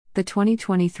The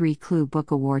 2023 Clue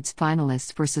Book Awards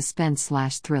finalists for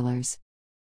Suspense/Thrillers.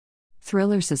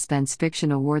 Thriller Suspense Fiction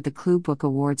Award. The Clue Book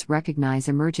Awards recognize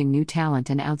emerging new talent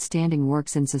and outstanding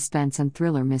works in suspense and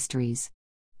thriller mysteries.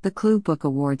 The Clue Book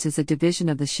Awards is a division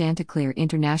of the Chanticleer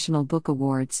International Book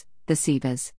Awards, the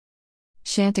CIBAs.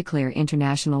 Chanticleer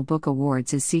International Book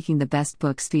Awards is seeking the best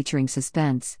books featuring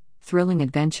suspense, thrilling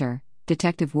adventure,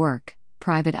 detective work,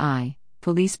 private eye,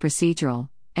 police procedural,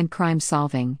 and crime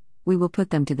solving. We will put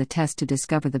them to the test to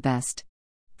discover the best.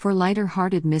 For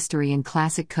lighter-hearted mystery and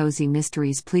classic cozy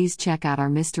mysteries, please check out our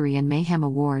Mystery and Mayhem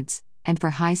Awards, and for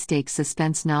high-stakes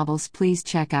suspense novels, please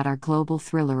check out our Global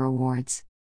Thriller Awards.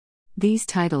 These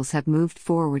titles have moved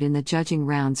forward in the judging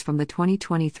rounds from the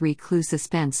 2023 Clue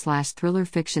Suspense/Thriller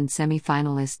Fiction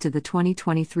semi-finalists to the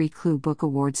 2023 Clue Book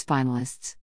Awards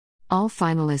finalists. All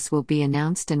finalists will be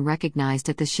announced and recognized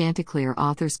at the Chanticleer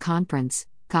Authors Conference,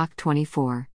 COC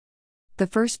 24. The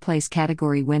first place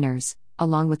category winners,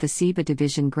 along with the CIBA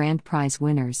Division Grand Prize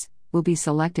winners, will be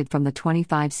selected from the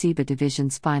 25 CIBA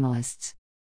Divisions finalists.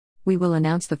 We will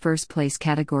announce the first place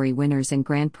category winners and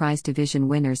Grand Prize Division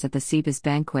winners at the CIBA's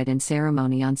banquet and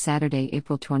ceremony on Saturday,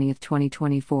 April 20,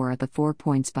 2024 at the 4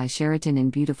 Points by Sheraton in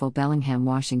beautiful Bellingham,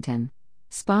 Washington.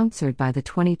 Sponsored by the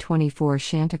 2024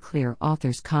 Chanticleer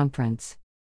Authors Conference.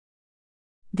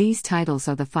 These titles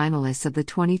are the finalists of the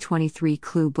 2023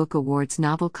 Clue Book Awards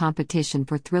Novel Competition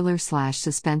for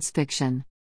Thriller/Suspense Fiction.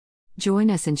 Join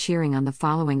us in cheering on the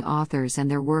following authors and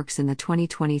their works in the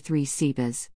 2023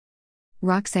 CIBAs.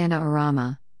 Roxana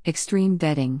Arama, Extreme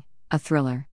Vetting, a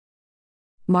thriller.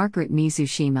 Margaret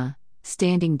Mizushima,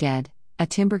 Standing Dead, a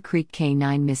Timber Creek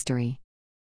K9 mystery.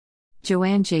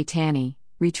 Joanne J. Tanny,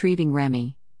 Retrieving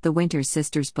Remy, The Winter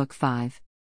Sisters Book 5.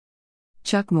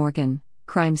 Chuck Morgan,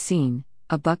 Crime Scene,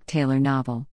 a Buck Taylor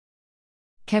novel.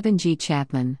 Kevin G.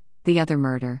 Chapman, The Other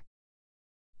Murder.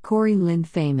 Corey Lynn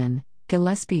Feynman,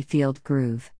 Gillespie Field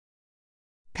Groove.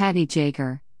 Patty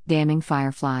Jager, Damning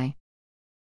Firefly.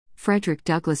 Frederick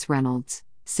Douglass Reynolds,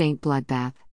 Saint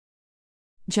Bloodbath.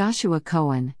 Joshua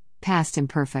Cohen, Past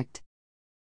Imperfect.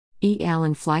 E.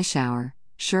 Alan Fleischauer,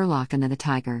 Sherlock and the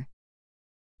Tiger.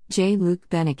 J. Luke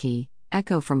Benecke,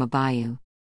 Echo from a Bayou.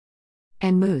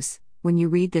 And Moose, When You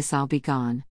Read This I'll Be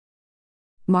Gone.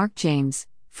 Mark James,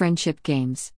 Friendship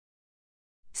Games.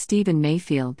 Stephen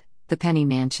Mayfield, The Penny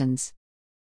Mansions.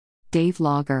 Dave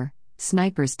Logger,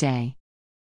 Sniper's Day.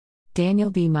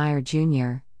 Daniel B. Meyer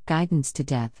Jr., Guidance to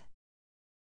Death.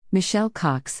 Michelle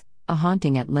Cox, A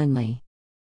Haunting at Linley.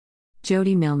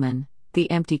 Jody Millman, The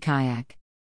Empty Kayak.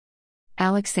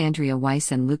 Alexandria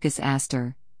Weiss and Lucas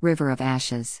Astor, River of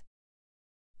Ashes.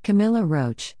 Camilla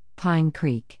Roach, Pine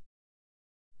Creek.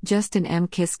 Justin M.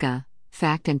 Kiska,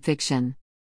 Fact and Fiction.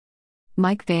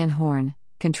 Mike Van Horn,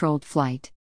 Controlled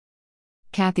Flight.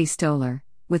 Kathy Stoller,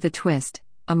 With a Twist,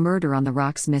 A Murder on the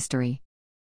Rocks Mystery.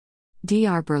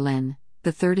 D.R. Berlin,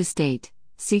 The Third Estate,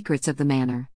 Secrets of the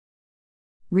Manor.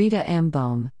 Rita M.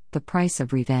 Bohm, The Price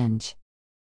of Revenge.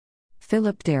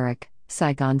 Philip Derrick,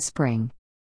 Saigon Spring.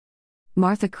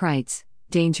 Martha Kreitz,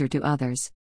 Danger to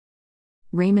Others.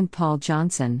 Raymond Paul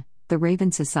Johnson, The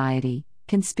Raven Society,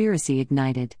 Conspiracy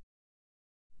Ignited.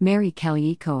 Mary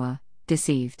Kelly Ikoa,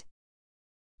 Deceived.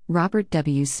 Robert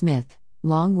W. Smith,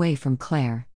 Long Way from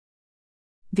Claire.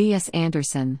 V.S.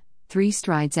 Anderson, Three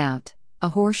Strides Out, a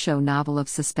horror show novel of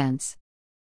suspense.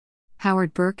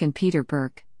 Howard Burke and Peter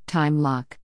Burke, Time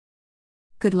Lock.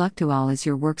 Good luck to all as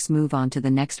your works move on to the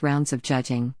next rounds of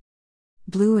judging.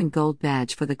 Blue and gold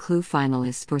badge for the Clue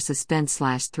finalists for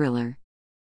Suspense/Thriller.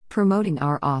 Promoting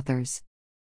our authors.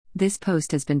 This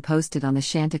post has been posted on the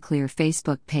Chanticleer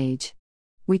Facebook page.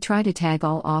 We try to tag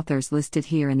all authors listed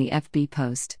here in the FB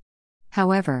post.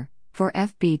 However, for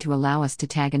FB to allow us to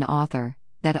tag an author,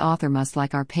 that author must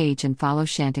like our page and follow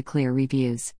Chanticleer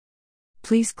Reviews.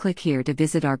 Please click here to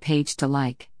visit our page to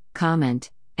like, comment,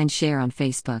 and share on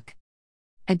Facebook.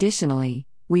 Additionally,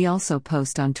 we also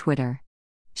post on Twitter.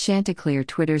 Chanticleer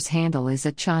Twitter's handle is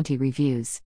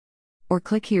 @ChantiReviews. Or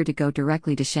click here to go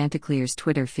directly to Chanticleer's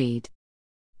Twitter feed.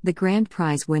 The grand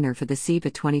prize winner for the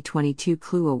CIBA 2022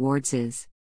 Clue Awards is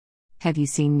Have You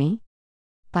Seen Me?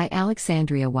 By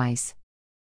Alexandria Weiss.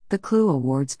 The Clue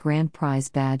Awards grand prize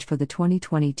badge for the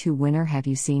 2022 winner Have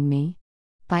You Seen Me?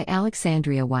 By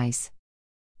Alexandria Weiss.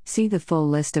 See the full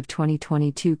list of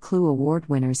 2022 Clue Award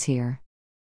winners here.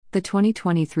 The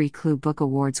 2023 Clue Book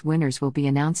Awards winners will be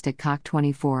announced at COC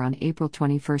 24 on April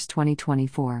 21,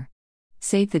 2024.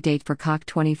 Save the date for COC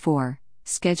 24,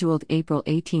 scheduled April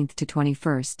 18 to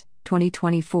 21,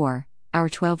 2024, our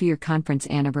 12-year conference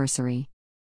anniversary.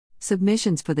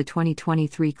 Submissions for the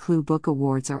 2023 Clue Book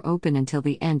Awards are open until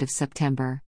the end of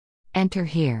September. Enter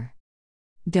here.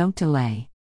 Don't delay.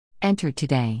 Enter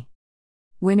today.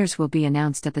 Winners will be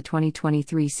announced at the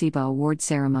 2023 SIBA Award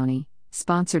Ceremony,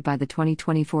 sponsored by the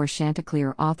 2024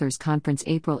 Chanticleer Authors Conference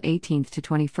April 18 to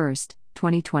 21,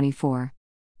 2024.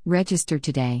 Register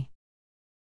today.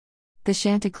 The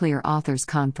Chanticleer Authors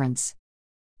Conference.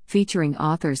 Featuring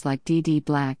authors like D.D.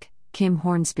 Black, Kim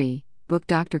Hornsby, Book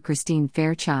Dr. Christine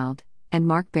Fairchild, and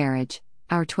Mark Barrage,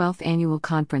 our 12th annual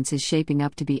conference is shaping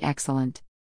up to be excellent.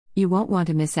 You won't want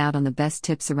to miss out on the best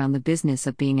tips around the business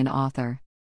of being an author.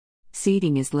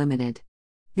 Seating is limited.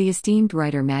 The esteemed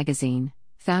Writer magazine,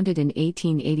 founded in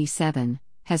 1887,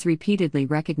 has repeatedly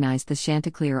recognized the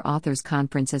Chanticleer Authors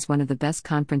Conference as one of the best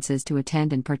conferences to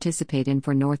attend and participate in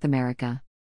for North America.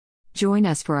 Join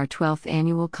us for our 12th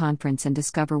annual conference and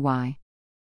discover why.